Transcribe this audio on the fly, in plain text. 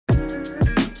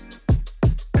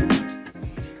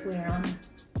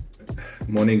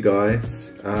Morning,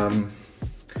 guys.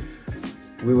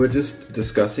 We were just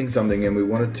discussing something and we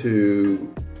wanted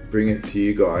to bring it to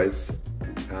you guys,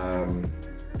 and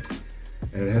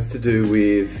it has to do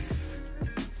with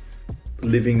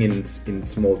living in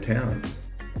small towns.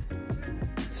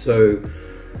 So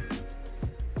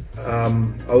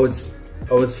I was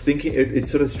thinking, it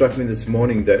sort of struck me this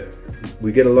morning that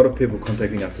we get a lot of people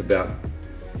contacting us about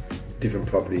different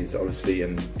properties, obviously,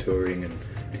 and touring and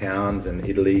towns and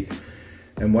Italy.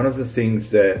 And one of the things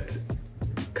that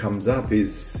comes up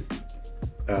is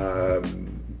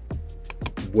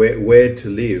where to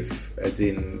live, as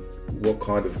in what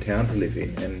kind of town to live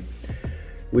in. And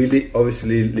we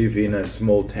obviously live in a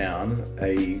small town,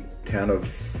 a town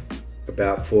of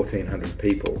about 1,400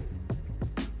 people.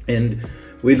 And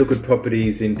we look at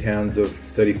properties in towns of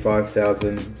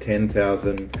 35,000,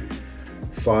 10,000,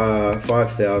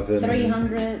 5,000,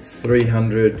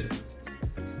 300,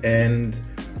 and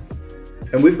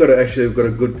we've got a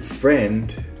good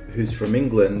friend who's from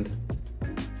England.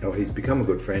 Oh, he's become a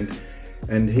good friend,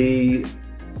 and he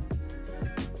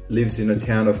lives in a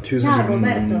town of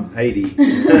 280.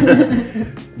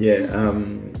 Yeah,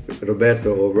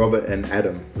 Roberto, or Robert and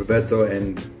Adam. Roberto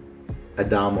and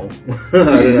Adamo. I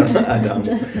don't know,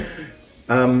 Adamo.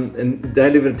 And they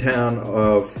live in a town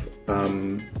of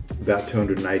about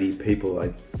 280 people,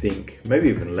 I think, maybe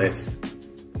even less.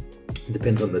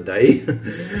 Depends on the day.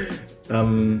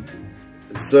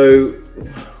 So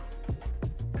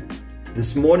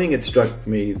this morning it struck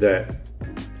me that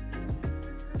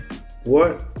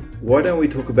why don't we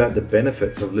talk about the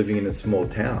benefits of living in a small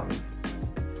town?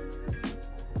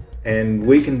 And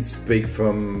we can speak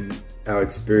from our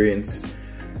experience,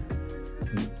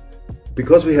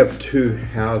 because we have two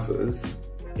houses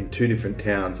in two different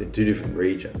towns in two different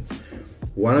regions.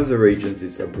 One of the regions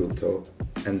is Abruzzo,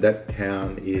 and that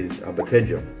town is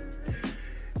Abateggio.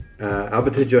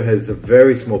 Abateggio has a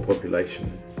very small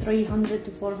population. 300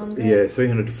 to 400? Yeah,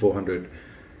 300 to 400.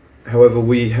 However,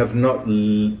 we have not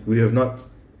lived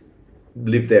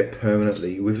there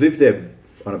permanently. We've lived there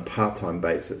on a part-time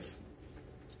basis.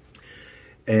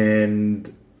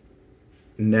 And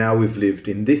now we've lived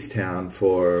in this town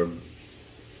for,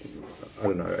 I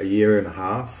don't know, a year and a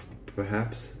half,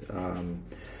 perhaps.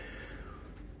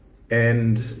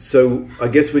 And so I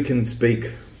guess we can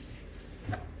speak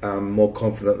more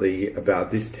confidently about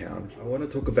this town. I want to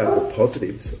talk about the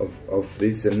positives of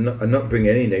this, and not bring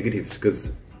any negatives,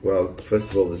 because, well, first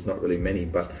of all, there's not really many,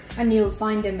 but... And you'll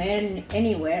find them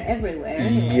anywhere, everywhere.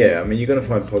 Anyway. Yeah, I mean, you're going to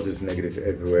find positives and negatives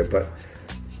everywhere, but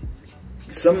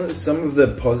some of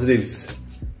the positives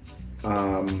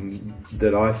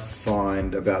that I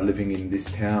find about living in this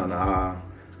town are...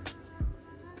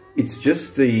 It's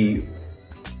just the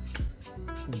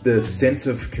sense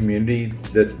of community,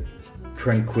 the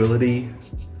tranquility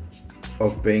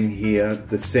of being here,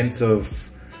 the sense of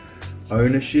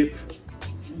ownership,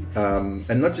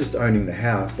 and not just owning the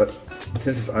house, but the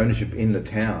sense of ownership in the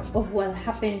town. Of what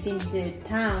happens in the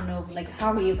town, of like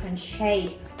how you can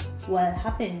shape what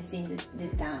happens in the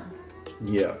town.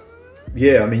 Yeah.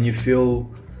 Yeah, I mean, you feel...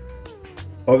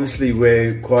 Obviously,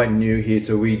 we're quite new here,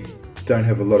 so we don't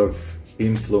have a lot of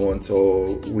influence,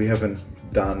 or we haven't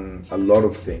done a lot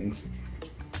of things.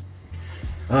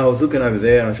 Oh, I was looking over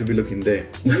there and I should be looking there.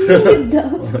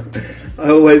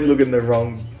 I always look in the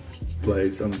wrong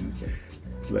place. I'm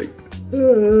like...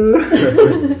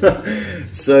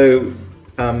 So,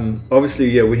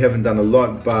 obviously, yeah, we haven't done a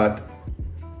lot, but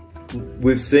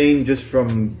we've seen just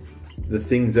from the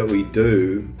things that we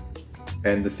do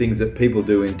and the things that people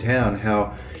do in town,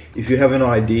 how if you have an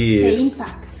idea... The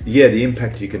impact. Yeah, the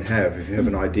impact you can have if you have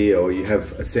an idea, or you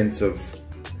have a sense of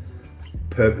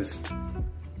purpose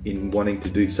in wanting to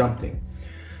do something.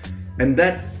 And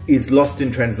that is lost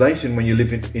in translation when you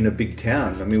live in a big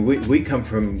town. I mean, we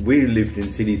lived in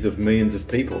cities of millions of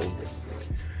people.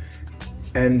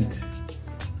 And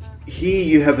here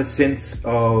you have a sense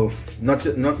of not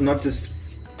just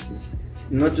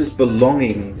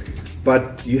belonging,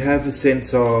 but you have a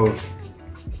sense of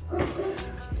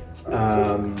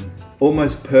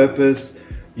almost purpose.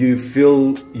 You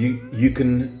feel you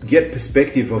can get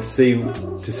perspective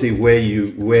to see where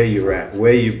you're at,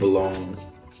 where you belong,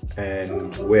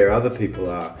 and where other people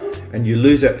are, and you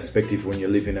lose that perspective when you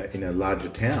live in a larger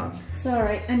town.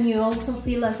 Sorry, and you also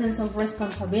feel a sense of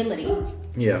responsibility.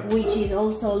 Yeah. Which is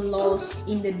also lost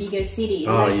in the bigger cities.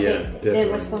 Oh, like yeah, the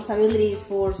responsibilities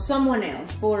for someone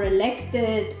else, for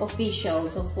elected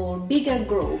officials, or for bigger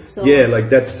groups. Or... Yeah, like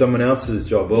that's someone else's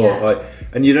job. Or yeah.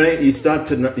 And you don't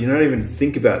even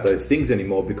think about those things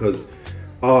anymore, because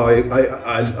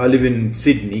I live in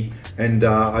Sydney, and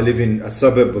I live in a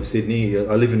suburb of Sydney.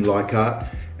 I live in Leichhardt,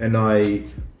 and I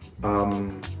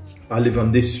live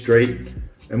on this street,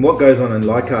 and what goes on in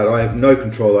Leichhardt I have no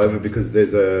control over, because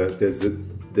there's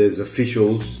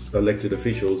officials, elected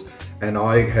officials, and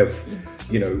I have,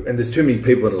 you know, and there's too many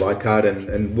people in Leichhardt,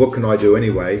 and what can I do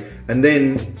anyway? And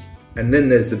then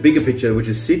there's the bigger picture, which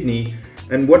is Sydney,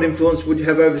 and what influence would you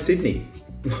have over Sydney?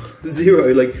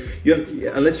 Zero. Like,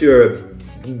 unless you're a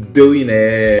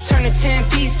billionaire. Turn a 10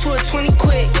 piece to a 20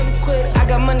 quid. I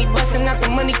got money busting out the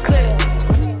money clip.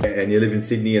 And you live in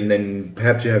Sydney, and then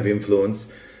perhaps you have influence,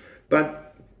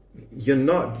 but you're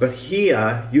not. But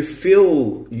here, you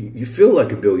feel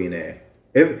like a billionaire.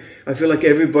 I feel like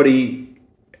everybody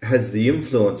has the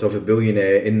influence of a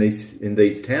billionaire in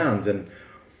these towns, and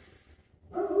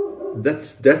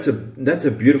that's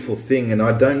a beautiful thing. And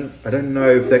I don't know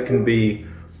if that can be,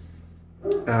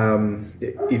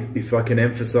 if I can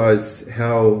emphasize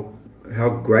how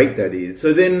great that is.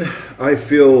 So then I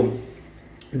feel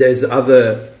there's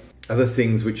other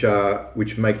things which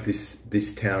make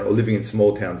this town, or living in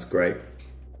small towns, great,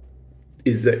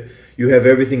 is that you have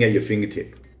everything at your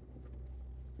fingertip.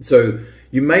 So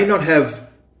you may not have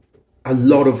a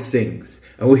lot of things,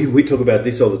 and we talk about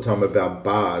this all the time about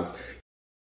bars.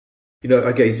 You know,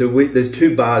 okay, so there's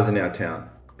 2 bars in our town.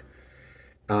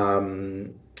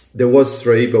 There was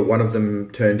 3, but one of them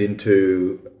turned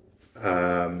into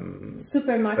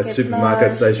supermarket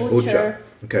slash butcher.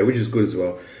 Okay, which is good as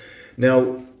well.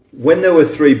 Now, when there were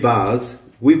 3 bars,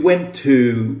 we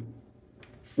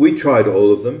tried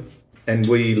all of them, and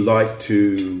we like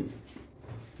to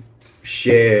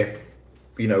share.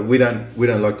 You know, we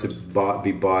don't like to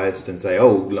be biased and say,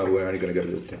 oh, no, we're only going to go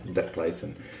to that place.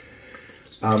 And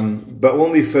but when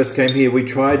we first came here, we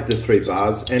tried the 3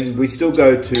 bars, and we still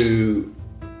go to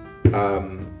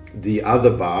the other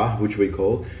bar, which we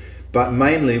call, but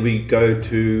mainly we go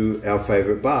to our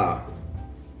favorite bar.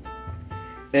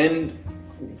 And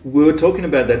we were talking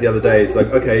about that the other day. It's like,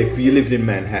 okay, if you lived in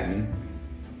Manhattan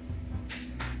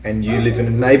and you live in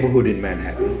a neighborhood in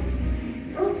Manhattan,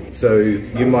 so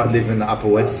you might live in the Upper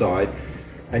West Side,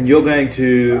 and you're going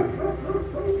to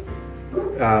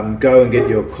go and get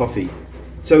your coffee.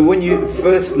 So when you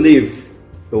first move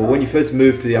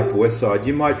to the Upper West Side,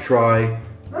 you might try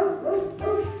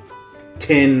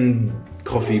 10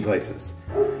 coffee places,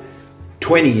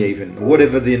 20 even,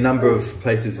 whatever the number of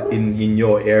places in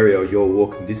your area or your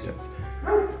walking distance.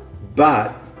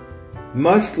 But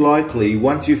most likely,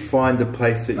 once you find the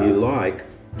place that you like,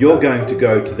 you're going to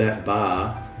go to that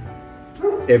bar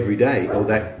every day, or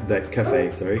that cafe,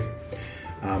 sorry.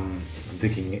 I'm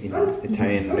thinking in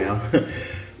Italian now.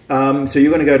 So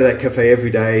you're going to go to that cafe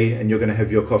every day, and you're going to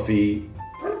have your coffee,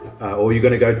 or you're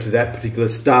going to go to that particular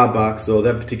Starbucks or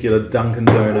that particular Dunkin'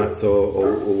 Donuts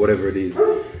or whatever it is.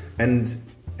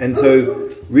 And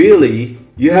so really,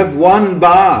 you have one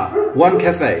bar, one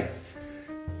cafe.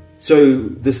 So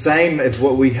the same as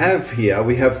what we have here,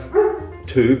 we have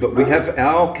 2, but we have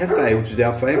our cafe, which is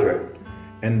our favorite.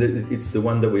 And it's the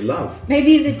one that we love.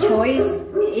 Maybe the choice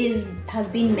has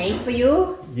been made for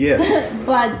you. Yeah.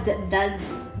 But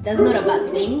that's not a bad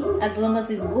thing. As long as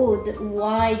it's good,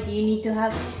 why do you need to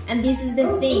have... And this is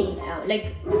the thing,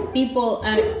 like people,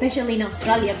 especially in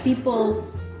Australia, people,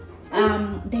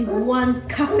 they want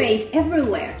cafes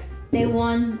everywhere. They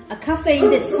want a cafe in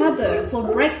the suburb for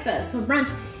breakfast, for brunch.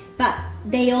 But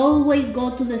they always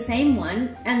go to the same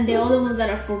one, and the other ones that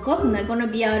are forgotten are going to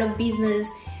be out of business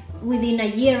within a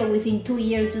year or within 2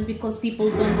 years, just because people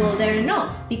don't go there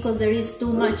enough, because there is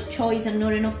too much choice and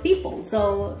not enough people.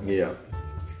 So yeah,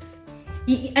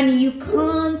 and you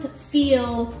can't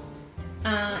feel,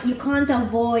 you can't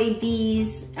avoid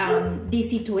this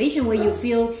situation where you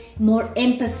feel more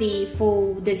empathy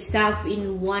for the staff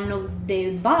in one of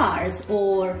the bars,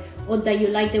 or that you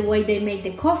like the way they make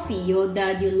the coffee, or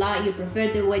that you prefer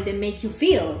the way they make you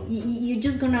feel. You're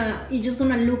just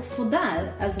gonna look for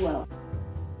that as well.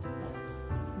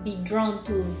 Be drawn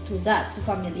to that, to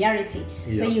familiarity.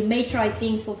 Yeah. So you may try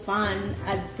things for fun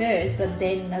at first, but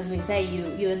then, as we say,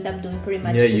 you end up doing pretty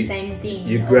much the same thing.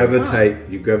 You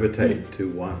gravitate to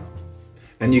one,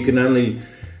 and you can only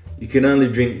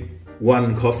drink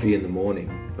one coffee in the morning.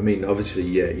 I mean, obviously,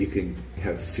 yeah, you can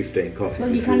have 15 coffees.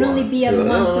 Well, you can only be at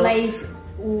one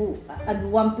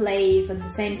place at the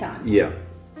same time. Yeah.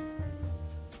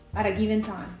 At a given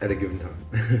time. At a given time.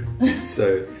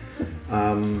 So.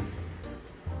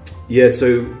 Yeah,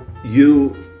 so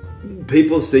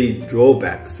people see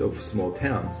drawbacks of small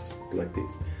towns like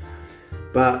this,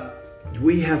 but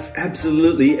we have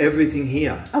absolutely everything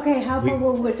here. Okay, how about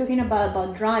what we're talking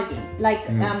about driving? Like,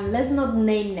 let's not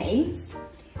name names.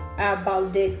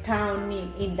 about the town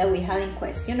that we had in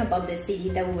question, about the city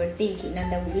that we were thinking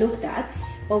and that we looked at.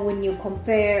 But when you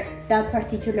compare that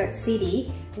particular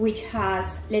city, which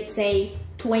has, let's say,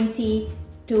 20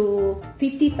 to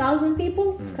 50,000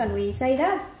 people, can we say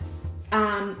that?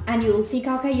 And you will think,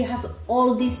 okay, you have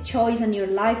all this choice and your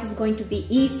life is going to be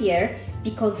easier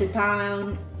because the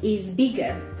town is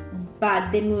bigger.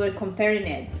 But then we were comparing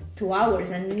it to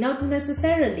ours, and not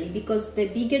necessarily, because the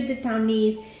bigger the town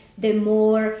is, the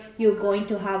more you're going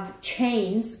to have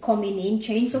chains coming in,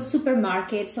 chains of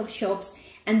supermarkets, of shops,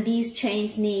 and these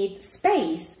chains need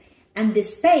space. And the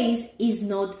space is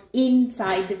not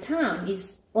inside the town,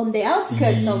 it's on the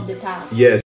outskirts of the town.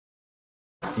 Yes.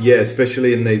 Yeah,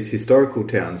 especially in these historical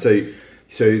towns. So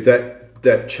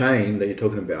that chain that you're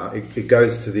talking about, it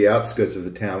goes to the outskirts of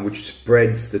the town, which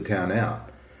spreads the town out.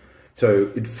 So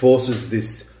it forces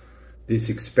this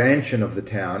expansion of the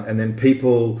town, and then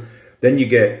you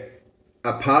get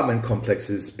apartment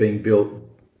complexes being built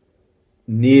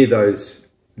near those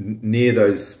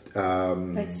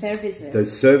Like services.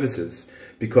 Those services,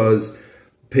 because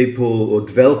people or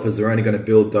developers are only going to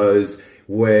build those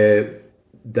where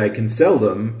they can sell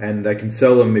them, and they can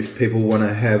sell them if people want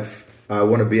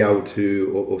to be able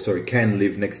to, can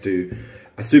live next to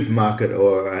a supermarket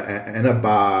and a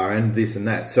bar and this and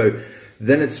that. So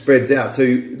then it spreads out. So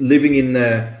living in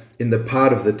the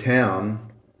part of the town,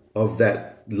 of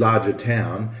that larger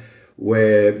town,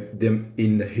 where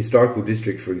in the historical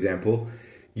district, for example,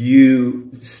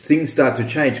 things start to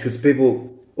change because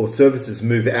people or services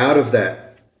move out of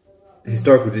that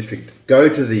historical district, go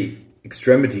to the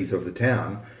extremities of the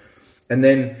town, and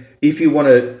then if you want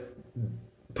to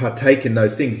partake in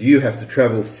those things, you have to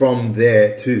travel from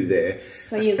there to there.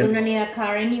 So you're gonna need a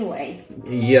car anyway.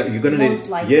 Yeah, you're gonna need.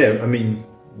 Likely. Yeah, I mean,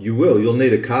 you'll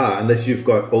need a car unless you've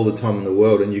got all the time in the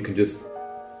world and you can just,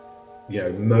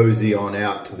 mosey on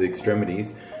out to the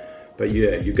extremities. But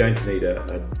yeah, you're going to need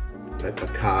a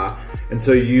car, and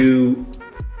so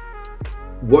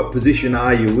what position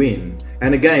are you in?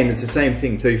 And again, it's the same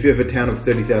thing. So if you have a town of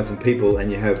 30,000 people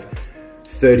and you have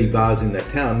 30 bars in that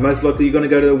town, most likely you're going to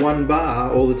go to the one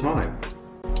bar all the time.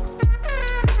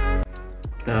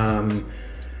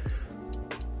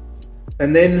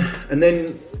 And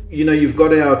then you've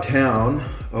got our town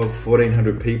of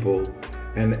 1,400 people,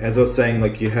 and as I was saying,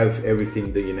 like, you have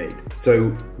everything that you need.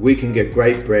 So we can get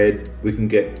great bread, we can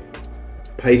get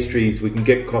pastries, we can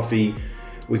get coffee,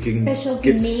 we can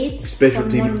specialty get meats,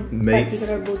 specialty from one meats,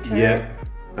 particular butcher. Yeah,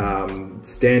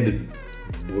 standard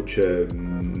butcher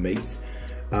meats.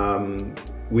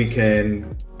 We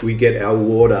get our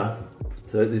water.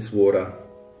 So this water,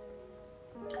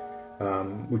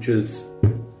 which is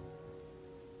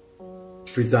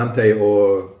frizzante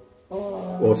or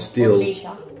still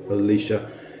or liscia,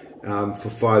 for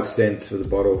 5 cents for the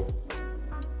bottle.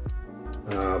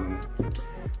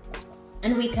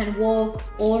 And we can walk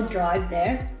or drive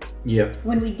there. Yep.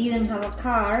 When we didn't have a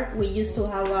car, we used to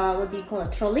have a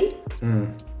trolley.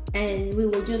 And we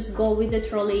will just go with the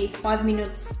trolley 5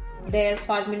 minutes there,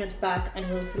 5 minutes back, and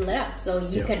we'll fill it up. So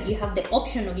you have the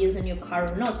option of using your car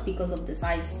or not because of the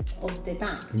size of the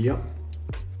town. Yep.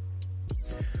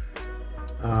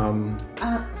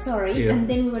 Sorry, yeah. And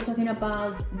then we were talking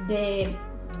about the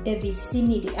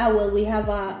vicinity. We have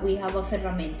a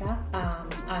ferramenta,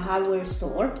 a hardware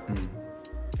store.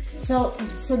 So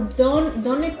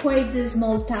don't equate the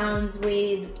small towns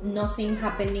with nothing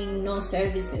happening, no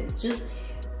services. Just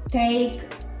take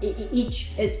each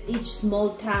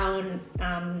small town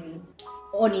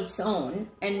on its own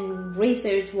and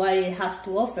research what it has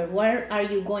to offer. What are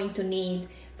you going to need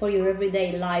for your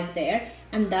everyday life there,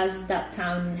 and does that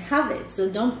town have it? So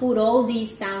don't put all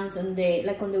these towns on the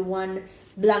one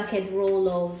blanket rule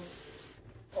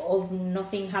of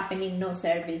nothing happening, no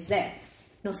services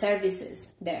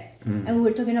there. And we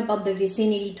were talking about the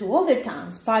vicinity to other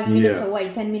towns, 5 minutes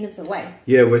away, 10 minutes away.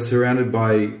 Yeah, we're surrounded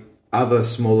by other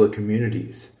smaller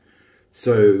communities.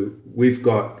 So we've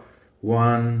got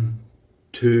 1,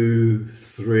 2,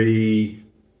 3,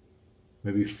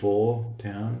 maybe 4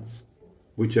 towns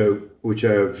which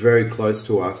are very close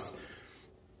to us.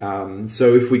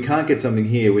 So if we can't get something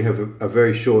here, we have a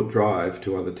very short drive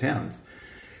to other towns.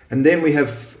 And then we have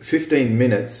 15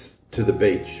 minutes to the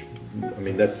beach. I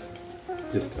mean, that's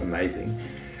just amazing.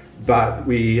 But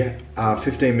we are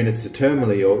 15 minutes to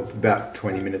Termoli, or about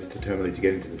 20 minutes to Termoli to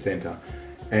get into the centre.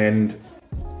 And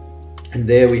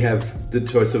there we have the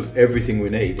choice of everything we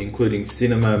need, including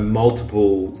cinema,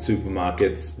 multiple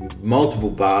supermarkets, multiple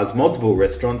bars, multiple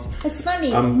restaurants. It's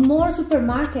funny, more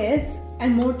supermarkets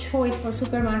and more choice for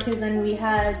supermarkets than we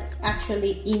had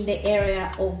actually in the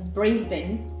area of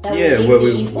Brisbane that we lived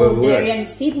in, or the area in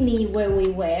Sydney where we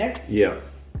were. Yeah.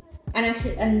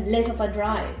 And less of a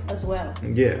drive as well.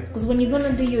 Yeah. Because when you're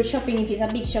gonna do your shopping, if it's a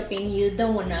big shopping, you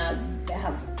don't wanna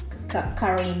have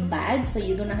carrying bags, so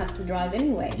you're gonna have to drive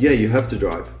anyway. Yeah, you have to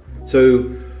drive. So,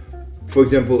 for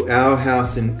example, our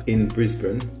house in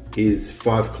Brisbane is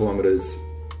 5 kilometers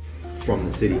from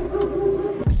the city.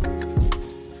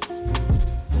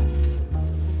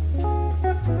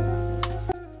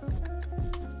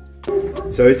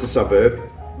 So it's a suburb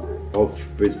of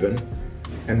Brisbane,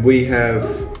 and we have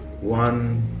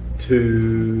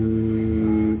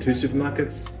two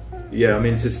supermarkets. Yeah, I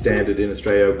mean, it's just standard in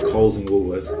Australia, Coles and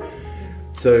Woolworths.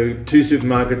 So 2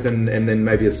 supermarkets and then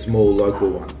maybe a small local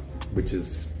one, which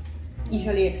is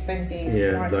usually expensive.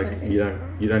 Yeah, more like expensive.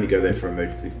 you'd only go there for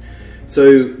emergencies.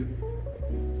 So,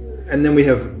 and then we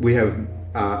have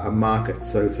a market,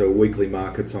 so weekly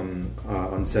markets on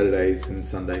Saturdays and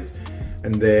Sundays,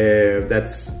 and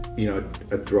that's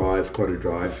a drive, quite a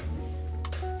drive,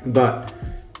 but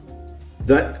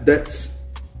that's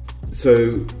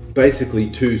so basically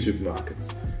 2 supermarkets.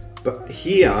 But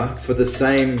here, for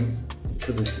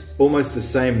almost the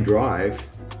same drive,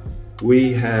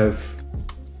 we have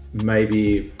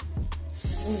maybe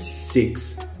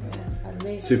 6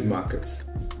 supermarkets,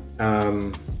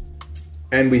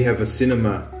 and we have a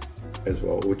cinema as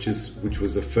well, which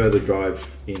was a further drive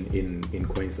in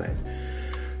Queensland.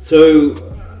 So,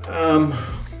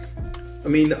 I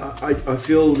mean, I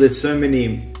feel there's so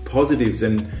many positives,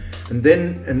 and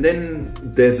then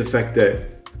there's the fact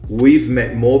that we've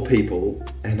met more people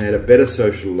and had a better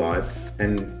social life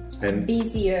and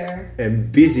busier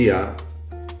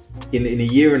in a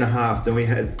year and a half than we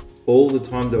had all the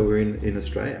time that we were in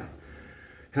Australia.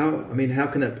 How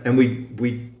can that? And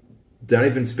we don't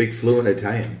even speak fluent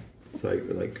Italian. It's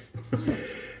like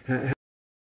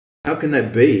how can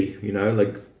that be?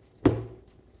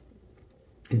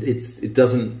 It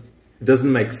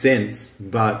doesn't make sense.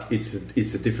 But it's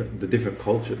the different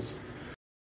cultures.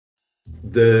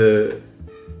 The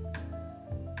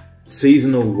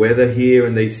seasonal weather here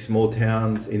in these small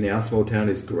towns, in our small town,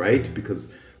 is great because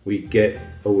we get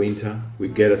a winter, we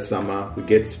get a summer, we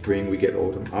get spring, we get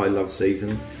autumn. I love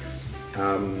seasons,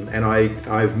 and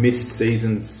I've missed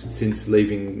seasons since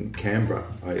leaving Canberra.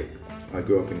 I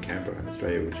grew up in Canberra in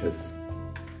Australia, which has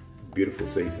beautiful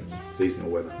seasonal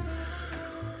weather.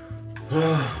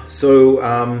 So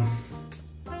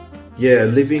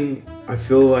yeah, I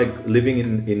feel like living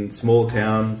in small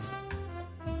towns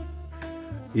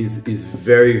is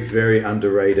very, very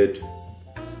underrated.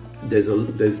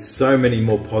 There's so many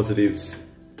more positives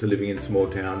to living in small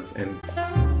towns, and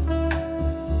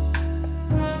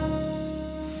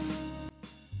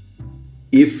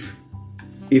if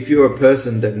you're a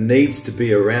person that needs to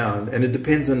be around, and it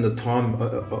depends on the time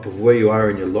of where you are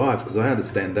in your life, because I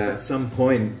understand that at some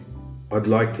point I'd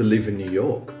like to live in New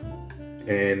York,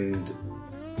 and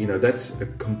that's a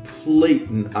complete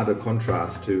and utter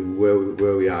contrast to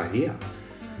where we are here.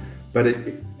 But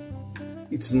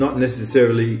it's not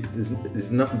necessarily,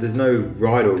 there's no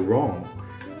right or wrong.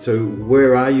 So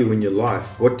where are you in your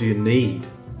life? What do you need?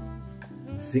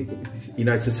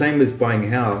 It's the same as buying a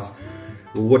house.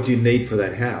 Well, what do you need for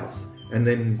that house? And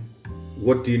then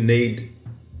what do you need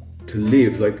to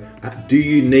live? Do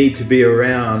you need to be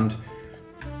around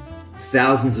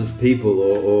thousands of people,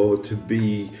 or to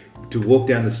walk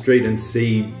down the street and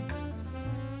see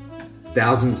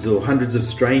thousands or hundreds of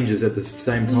strangers at the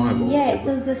same time? Yeah,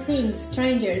 that's the thing,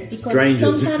 strangers. Because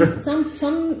strangers.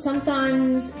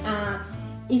 sometimes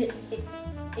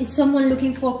is someone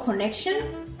looking for connection,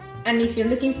 and if you're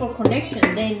looking for connection,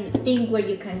 then think where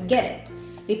you can get it,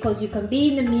 because you can be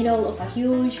in the middle of a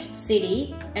huge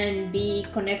city and be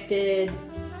connected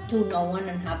to no one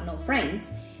and have no friends,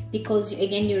 because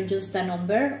again, you're just a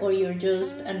number, or you're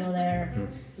just another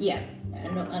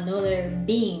another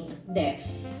being there.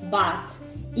 But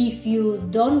if you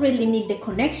don't really need the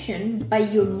connection,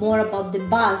 but you're more about the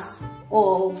buzz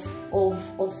of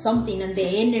something and the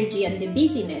energy and the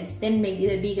busyness, then maybe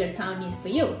the bigger town is for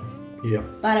you. Yeah.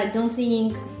 But I don't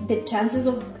think the chances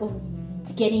of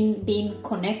being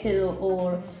connected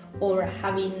or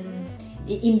having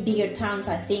in bigger towns,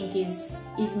 I think is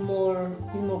more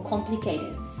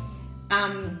complicated.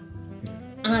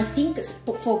 And I think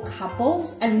for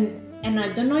couples, and I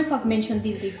don't know if I've mentioned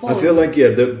this before. I feel like,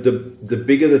 the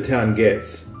bigger the town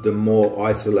gets, the more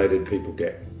isolated people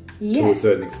get, to a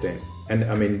certain extent. And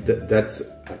I mean, that's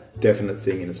a definite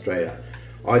thing in Australia.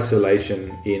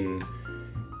 Isolation in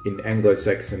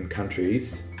Anglo-Saxon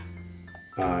countries,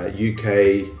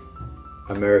 UK,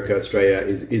 America, Australia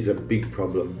is a big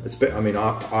problem. I mean,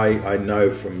 I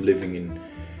know from living in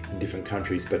different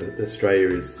countries, but Australia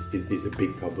is a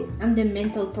big problem. And the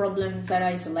mental problems that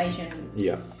isolation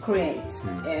creates.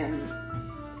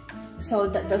 So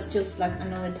that's just like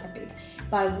another topic.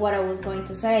 But what I was going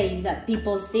to say is that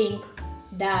people think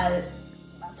that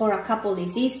for a couple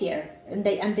it's easier, and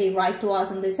they write to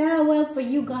us and they say, oh, well, for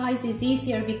you guys it's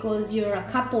easier because you're a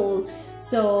couple,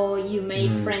 so you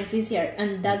make friends easier.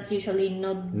 And that's usually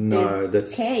not the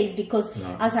case, because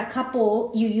as a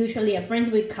couple you usually are friends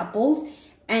with couples,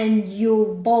 and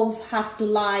you both have to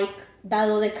like that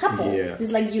other couple.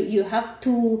 It's like you have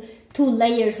two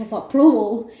layers of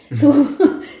approval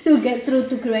to get through,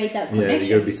 to create that connection.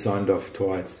 You gotta be signed off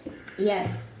twice.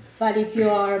 But if you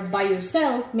are by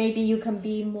yourself, maybe you can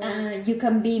be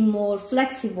more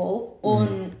flexible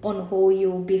on who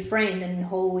you befriend and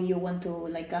who you want to,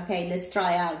 like, okay, let's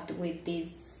try out with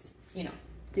this,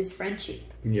 this friendship.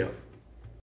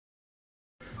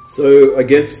 So I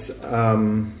guess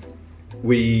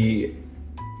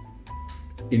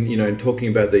in talking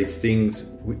about these things,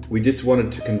 we just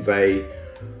wanted to convey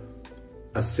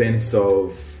a sense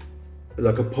of,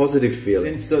 like, a positive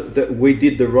feeling, sense that we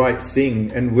did the right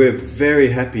thing, and we're very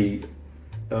happy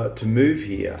to move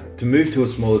here, to move to a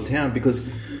smaller town, because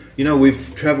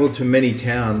we've traveled to many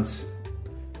towns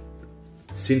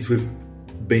since we've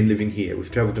been living here.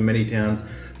 We've traveled to many towns,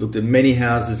 looked at many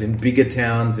houses in bigger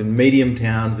towns, in medium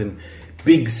towns, in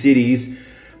big cities,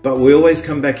 but we always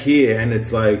come back here and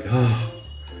it's like,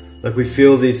 like we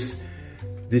feel this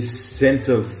sense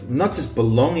of not just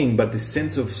belonging, but this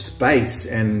sense of space,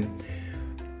 and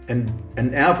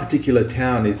our particular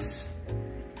town is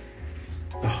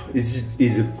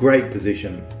a great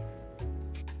position.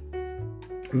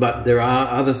 But there are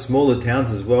other smaller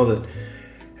towns as well that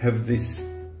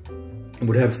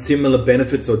would have similar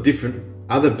benefits or different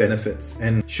other benefits,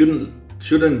 and shouldn't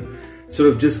sort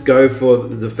of just go for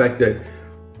the fact that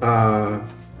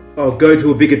go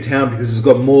to a bigger town because it's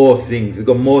got more things, it's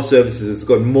got more services, it's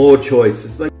got more choice.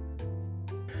 It's like,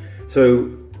 so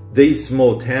these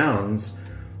small towns,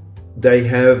 they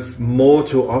have more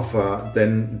to offer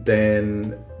than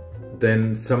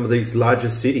some of these larger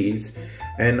cities,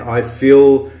 and I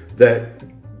feel that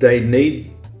they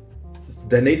need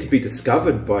to be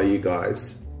discovered by you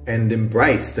guys and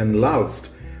embraced and loved,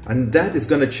 and that is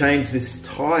going to change this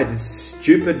tide, this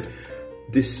stupid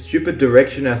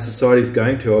direction our society is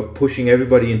going to, of pushing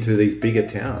everybody into these bigger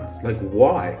towns. Like,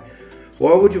 why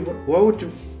would you want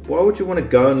to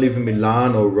go and live in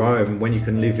Milan or Rome when you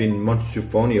can live in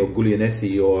Montefiore or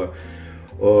Guglielmessi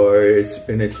or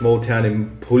in a small town in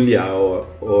Puglia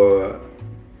or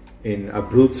in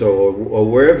Abruzzo or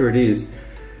wherever it is,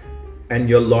 and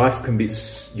your life can be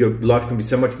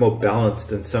so much more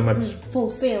balanced and so much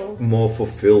more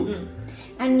fulfilled.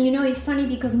 And it's funny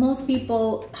because most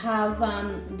people have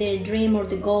the dream or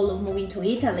the goal of moving to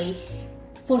Italy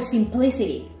for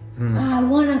simplicity. I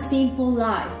want a simple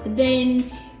life, but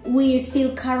then we're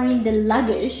still carrying the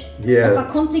luggage of a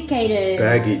complicated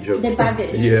baggage of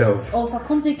a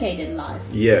complicated life.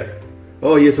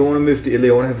 Oh yes, I want to move to Italy.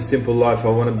 I want to have a simple life. I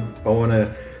want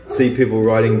to see people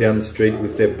riding down the street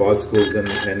with their bicycles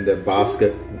and their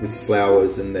basket with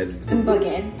flowers and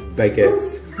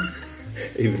baguettes.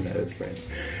 Even though that's French.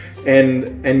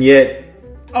 And yet,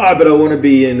 but I want to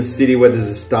be in a city where there's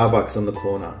a Starbucks on the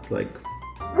corner. It's like,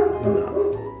 no.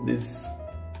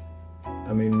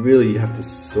 Really, you have to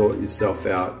sort yourself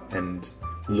out and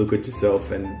look at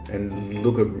yourself and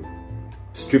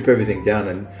strip everything down,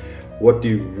 and what do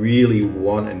you really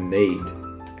want and need.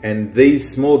 And these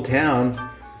small towns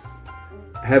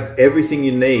have everything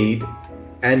you need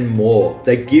and more.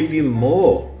 They give you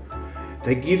more.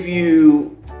 They give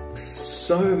you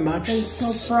so much. They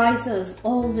surprise us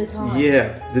all the time.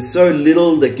 There's so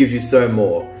little that gives you so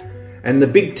more. And the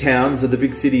big towns or the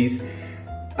big cities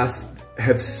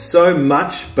have so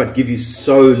much but give you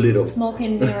so little. Smoke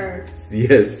and mirrors.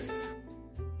 Yes.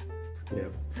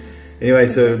 Anyway,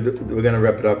 so we're going to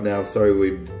wrap it up now. Sorry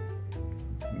we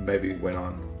maybe went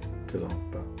on too long,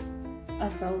 but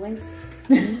as always.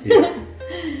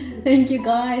 Thank you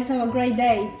guys. Have a great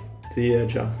day. See ya.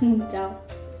 Ciao. Ciao.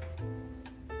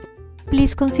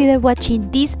 Please consider watching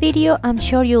this video. I'm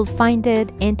sure you'll find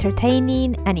it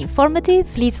entertaining and informative.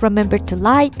 Please remember to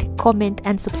like, comment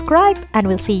and subscribe, and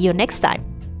we'll see you next time.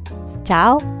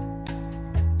 Ciao!